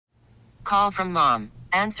Call from mom.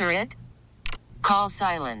 Answer it. Call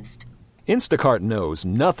silenced. Instacart knows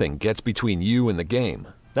nothing gets between you and the game.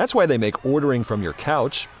 That's why they make ordering from your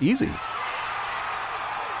couch easy.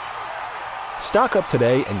 Stock up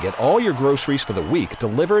today and get all your groceries for the week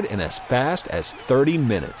delivered in as fast as 30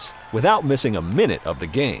 minutes without missing a minute of the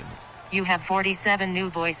game. You have 47 new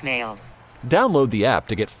voicemails. Download the app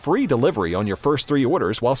to get free delivery on your first 3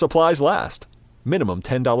 orders while supplies last. Minimum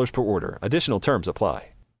 $10 per order. Additional terms apply.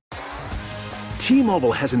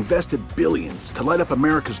 T-Mobile has invested billions to light up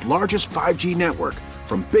America's largest 5G network,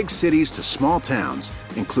 from big cities to small towns,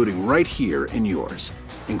 including right here in yours.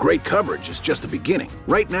 And great coverage is just the beginning.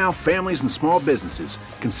 Right now, families and small businesses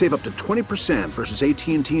can save up to 20% versus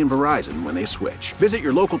AT&T and Verizon when they switch. Visit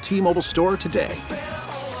your local T-Mobile store today.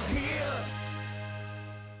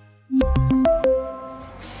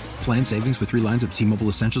 Plan savings with 3 lines of T-Mobile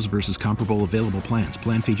Essentials versus comparable available plans.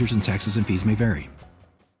 Plan features and taxes and fees may vary.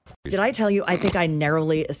 Did I tell you I think I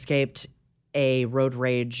narrowly escaped a road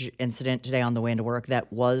rage incident today on the way into work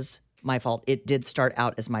that was my fault? It did start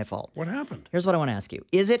out as my fault. What happened? Here's what I want to ask you.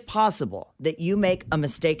 Is it possible that you make a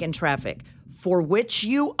mistake in traffic for which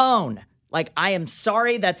you own? Like, I am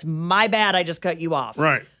sorry, that's my bad, I just cut you off.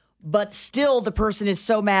 Right. But still the person is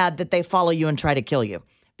so mad that they follow you and try to kill you.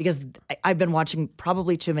 Because I've been watching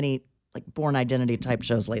probably too many like Born Identity type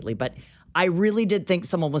shows lately, but I really did think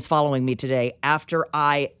someone was following me today after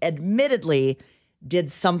I admittedly did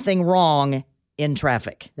something wrong in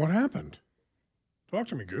traffic. What happened? Talk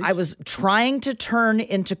to me, Goose. I was trying to turn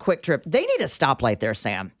into Quick Trip. They need a stoplight there,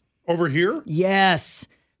 Sam. Over here? Yes.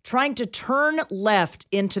 Trying to turn left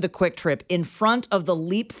into the Quick Trip in front of the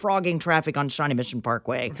leapfrogging traffic on Shawnee Mission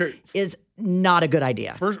Parkway is not a good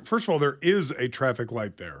idea. First of all, there is a traffic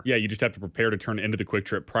light there. Yeah, you just have to prepare to turn into the Quick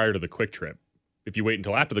Trip prior to the Quick Trip. If you wait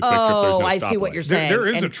until after the Quick Trip, there's no stoplight. I see what you're saying.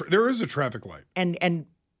 There is a traffic light. And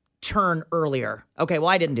turn earlier. Okay, well,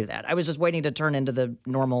 I didn't do that. I was just waiting to turn into the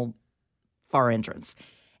normal far entrance.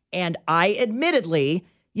 And I admittedly,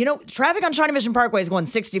 traffic on Shawnee Mission Parkway is going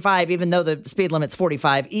 65, even though the speed limit's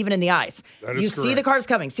 45, even in the ice. That is you correct. see the cars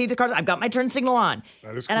coming, I've got my turn signal on.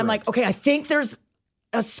 That is and I'm like, correct. okay, I think there's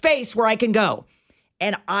a space where I can go.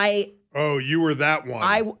 And Oh, you were that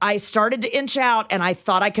one. I started to inch out and I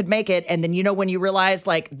thought I could make it. And then, when you realize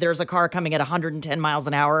like there's a car coming at 110 miles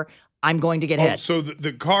an hour, I'm going to get hit. So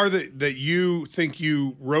the car that you think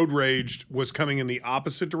you road raged was coming in the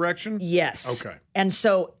opposite direction? Yes. Okay. And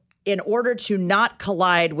so in order to not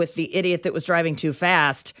collide with the idiot that was driving too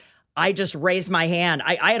fast, I just raised my hand.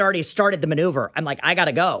 I had already started the maneuver. I'm like, I got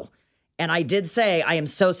to go. And I did say, I am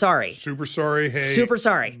so sorry. Super sorry. Hey. Super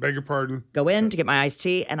sorry. Beg your pardon. Go in to get my iced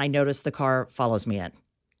tea, and I notice the car follows me in.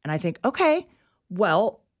 And I think, okay,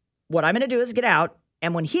 well, what I'm going to do is get out.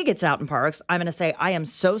 And when he gets out and parks, I'm going to say, I am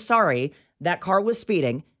so sorry. That car was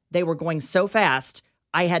speeding. They were going so fast.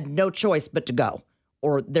 I had no choice but to go,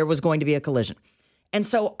 or there was going to be a collision. And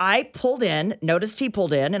so I pulled in, noticed he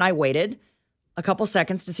pulled in, and I waited a couple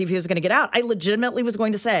seconds to see if he was going to get out. I legitimately was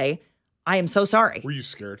going to say, I am so sorry. Were you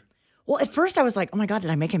scared? Well, at first I was like, oh my God, did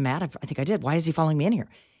I make him mad? I think I did. Why is he following me in here?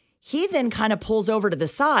 He then kind of pulls over to the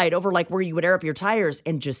side, over like where you would air up your tires,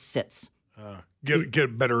 and just sits.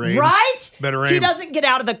 Get better aim. Right? Better aim. He doesn't get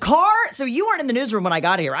out of the car. So you weren't in the newsroom when I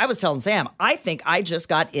got here. I was telling Sam, I think I just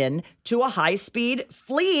got into a high-speed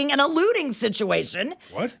fleeing and eluding situation.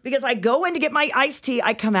 What? Because I go in to get my iced tea.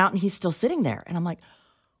 I come out and he's still sitting there. And I'm like,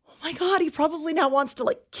 oh my God, he probably now wants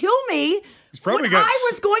to kill me. He's probably when got I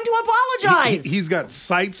was going to apologize. He's got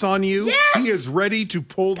sights on you. Yes! He is ready to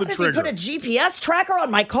pull the trigger. He put a GPS tracker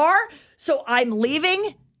on my car. So I'm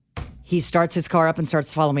leaving. He starts his car up and starts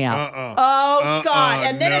to follow me out. Scott.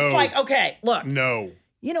 And then it's like, okay, look. No.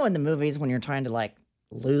 In the movies when you're trying to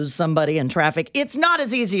lose somebody in traffic, it's not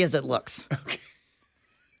as easy as it looks. Okay.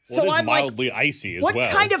 Well, it is mildly icy as well.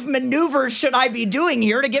 What kind of maneuvers should I be doing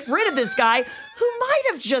here to get rid of this guy who might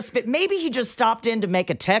have just been, maybe he just stopped in to make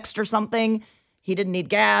a text or something. He didn't need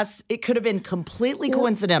gas. It could have been completely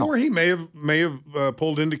coincidental. Or he may have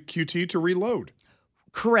pulled into QT to reload.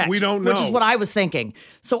 Correct. We don't know. Which is what I was thinking.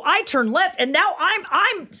 So I turn left, and now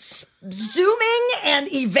I'm zooming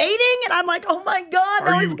and evading, and I'm like, oh my God.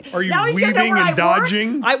 Are you weaving and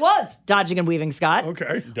dodging? I was dodging and weaving, Scott.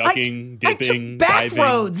 Okay. Ducking, dipping, I took back diving.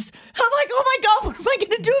 roads. I'm like, oh my God, what am I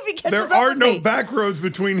going to do if he catches up with me? There are no back roads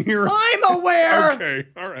between here. I'm aware. Okay.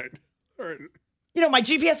 All right. My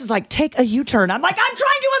GPS is like, take a U-turn. I'm like, I'm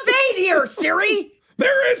trying to evade here, Siri.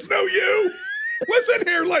 There is no you. Listen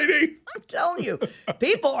here, lady. I'm telling you,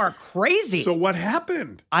 people are crazy. So what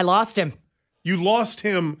happened? I lost him. You lost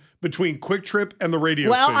him between Quick Trip and the radio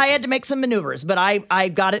well, station. I had to make some maneuvers, but I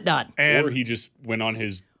got it done. Or he just went on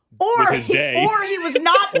his with his day. Or he was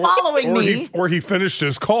not following me. Or he finished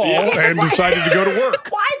his call and decided to go to work.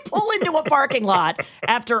 Why pull into a parking lot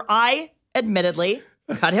after I admittedly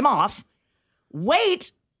cut him off,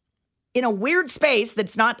 wait in a weird space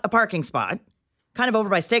that's not a parking spot, kind of over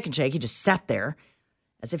by Steak and Shake. He just sat there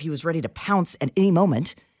as if he was ready to pounce at any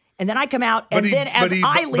moment. And then I come out, and then as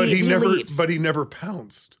I leave, he leaves. But he never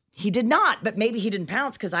pounced. He did not, but maybe he didn't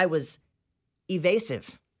pounce because I was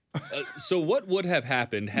evasive. So what would have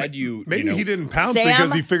happened had you... Maybe he didn't pounce Sam,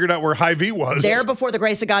 because he figured out where Hy-Vee was. There before the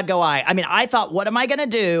grace of God go I. I mean, I thought, what am I going to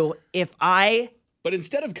do if I... But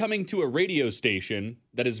instead of coming to a radio station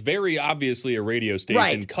that is very obviously a radio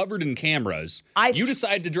station covered in cameras, you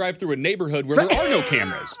decide to drive through a neighborhood where there are no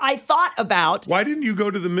cameras. I thought about... Why didn't you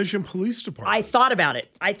go to the Mission Police Department? I thought about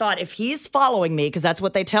it. I thought if he's following me, because that's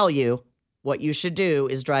what they tell you, what you should do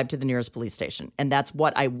is drive to the nearest police station. And that's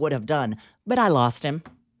what I would have done. But I lost him.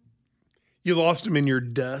 You lost him in your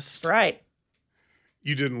dust? Right.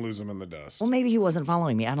 You didn't lose him in the dust. Well, maybe he wasn't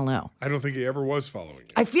following me. I don't know. I don't think he ever was following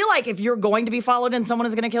you. I feel like if you're going to be followed and someone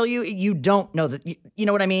is going to kill you, you don't know that. You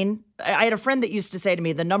know what I mean? I had a friend that used to say to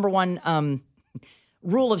me, the number one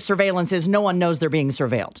rule of surveillance is no one knows they're being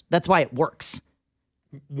surveilled. That's why it works.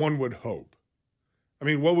 One would hope. I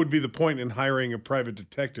mean, what would be the point in hiring a private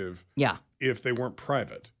detective if they weren't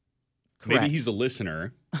private? Correct. Maybe he's a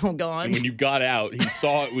listener. Oh, God. And when you got out, he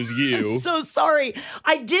saw it was you. I'm so sorry.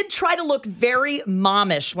 I did try to look very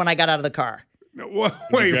momish when I got out of the car. No, Did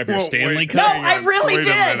you grab your Stanley cup? No, I really Wait a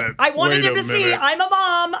did. minute. I wanted Wait him a to see minute. I'm a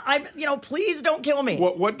mom. Please don't kill me.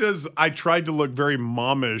 What does I tried to look very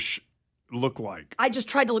momish look like? I just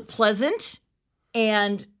tried to look pleasant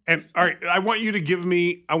and all right, I want you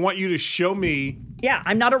to show me. Yeah,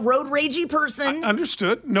 I'm not a road ragey person.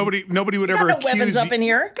 Understood. Nobody would You ever got no accuse weapons you. up in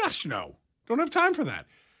here. Gosh, no. Don't have time for that.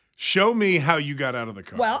 Show me how you got out of the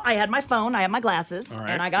car. Well, I had my phone, I had my glasses, All right.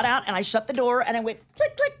 and I got out and I shut the door and I went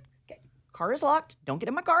click, click. Okay, car is locked. Don't get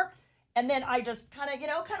in my car. And then I just kind of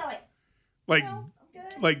like, I'm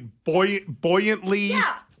good. like buoyantly.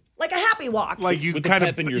 Yeah, like a happy walk. Like you With the kind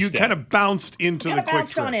pep in your step. of bounced into the kind of quick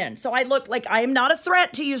bounced trip. on in. So I looked like I am not a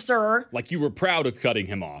threat to you, sir. Like you were proud of cutting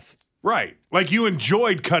him off. Right. Like you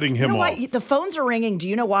enjoyed cutting him You know off. why? The phones are ringing. Do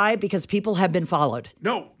you know why? Because people have been followed.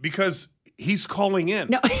 No, because he's calling in.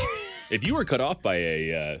 No. If you were cut off by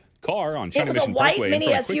a car on It China was a Mission white Parkway mini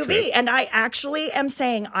in front of Quick SUV, Trip, and I actually am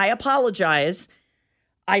saying I apologize.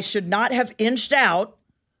 I should not have inched out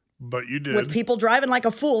But you did. with people driving like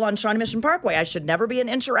a fool on Shawnee Mission Parkway. I should never be an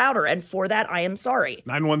inch or outer, and for that, I am sorry.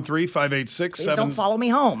 913-586-7... Please don't follow me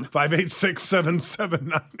home.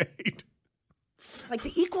 586-7798. Like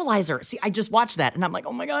the Equalizer. See, I just watched that, and I'm like,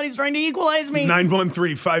 oh my God, he's trying to equalize me.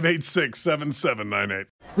 913-586-7798.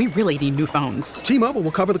 We really need new phones. T-Mobile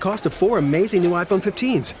will cover the cost of 4 amazing new iPhone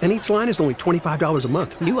 15s, and each line is only $25 a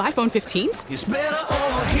month. New iPhone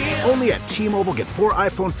 15s? Only at T-Mobile, get 4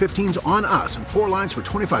 iPhone 15s on us and 4 lines for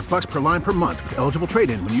 $25 per line per month with eligible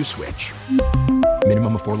trade-in when you switch.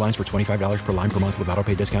 Minimum of 4 lines for $25 per line per month with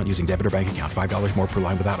autopay discount using debit or bank account. $5 more per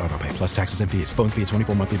line without autopay, plus taxes and fees. Phone fee at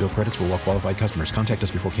 24 monthly bill credits for well-qualified customers. Contact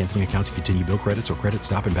us before canceling account to continue bill credits or credit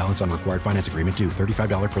stop and balance on required finance agreement due.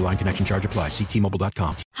 $35 per line connection charge applies. See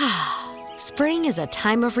T-Mobile.com. Spring is a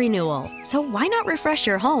time of renewal, so why not refresh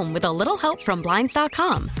your home with a little help from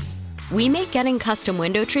Blinds.com? We make getting custom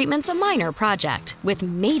window treatments a minor project with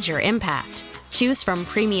major impact. Choose from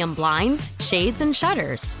premium blinds, shades, and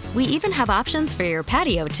shutters. We even have options for your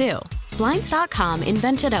patio, too. Blinds.com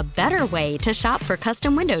invented a better way to shop for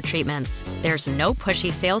custom window treatments. There's no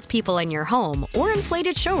pushy salespeople in your home or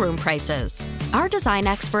inflated showroom prices. Our design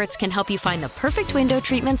experts can help you find the perfect window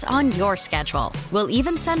treatments on your schedule. We'll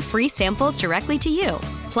even send free samples directly to you.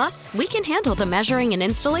 Plus, we can handle the measuring and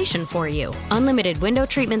installation for you. Unlimited window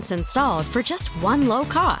treatments installed for just one low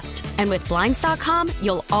cost. And with Blinds.com,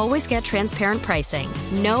 you'll always get transparent pricing.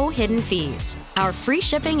 No hidden fees. Our free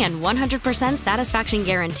shipping and 100% satisfaction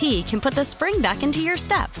guarantee can put the spring back into your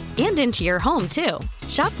step and into your home, too.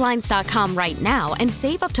 Shop Blinds.com right now and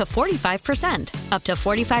save up to 45%. Up to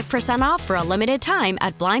 45% off for a limited time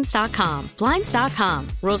at Blinds.com. Blinds.com.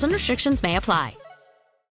 Rules and restrictions may apply.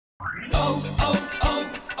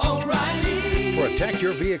 Protect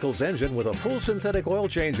your vehicle's engine with a full synthetic oil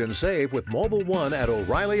change and save with Mobile One at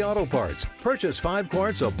O'Reilly Auto Parts. Purchase 5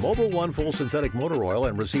 quarts of Mobile One full synthetic motor oil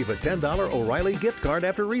and receive a $10 O'Reilly gift card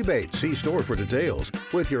after rebate. See store for details.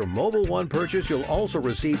 With your Mobile One purchase, you'll also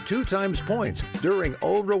receive 2 times points during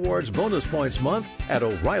O Rewards Bonus Points Month at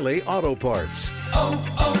O'Reilly Auto Parts.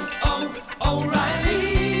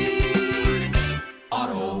 O'Reilly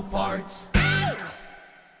Auto Parts.